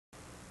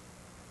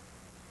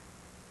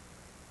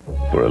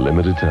For a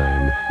limited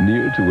time,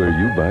 near to where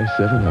you buy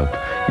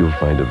 7-Up, you'll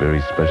find a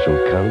very special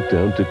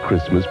Countdown to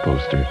Christmas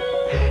poster.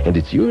 And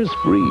it's yours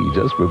free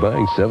just for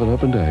buying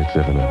 7-Up and Diet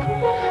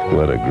 7-Up.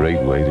 What a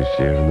great way to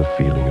share in the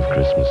feeling of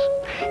Christmas.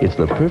 It's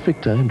the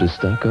perfect time to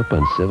stock up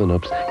on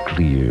 7-Up's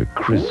clear,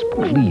 crisp,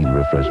 clean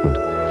refreshment.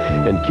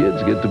 And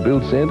kids get to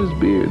build Santa's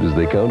beard as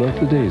they count off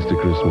the days to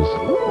Christmas.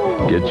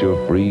 Get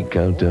your free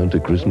Countdown to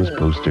Christmas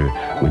poster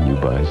when you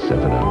buy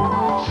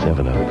 7-Up.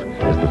 7-Up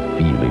has the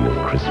feeling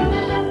of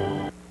Christmas.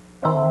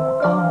 Oh,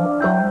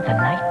 oh, oh, the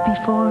night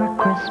before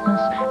Christmas,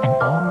 an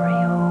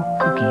Oreo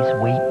cookie's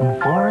waiting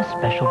for a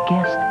special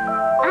guest.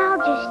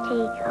 I'll just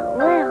take a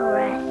little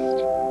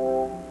rest.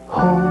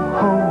 Ho,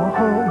 ho,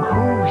 ho,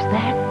 who's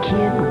that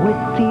kid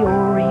with the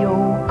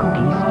Oreo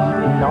cookies?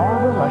 Eating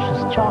all the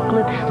luscious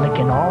chocolate,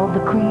 licking all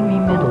the creamy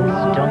middles,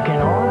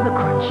 dunking all the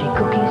crunchy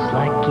cookies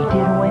like he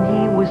did when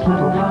he was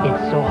little.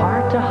 It's so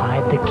hard to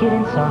hide the kid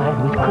inside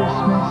with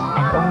Christmas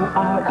and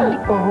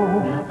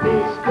O-R-E-O.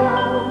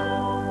 Bisco.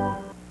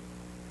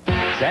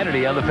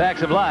 Saturday on The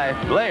Facts of Life,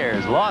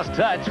 Blair's lost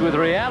touch with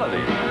reality.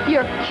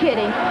 You're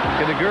kidding.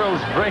 Can the girls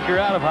break her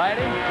out of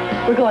hiding?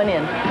 We're going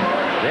in.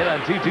 Then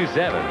on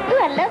 227, Ooh,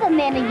 I love a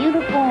man in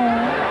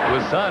uniform.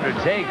 will Sandra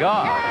take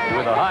off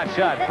with a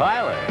hotshot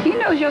pilot? He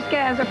knows your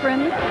skies are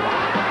friendly.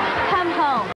 Come home.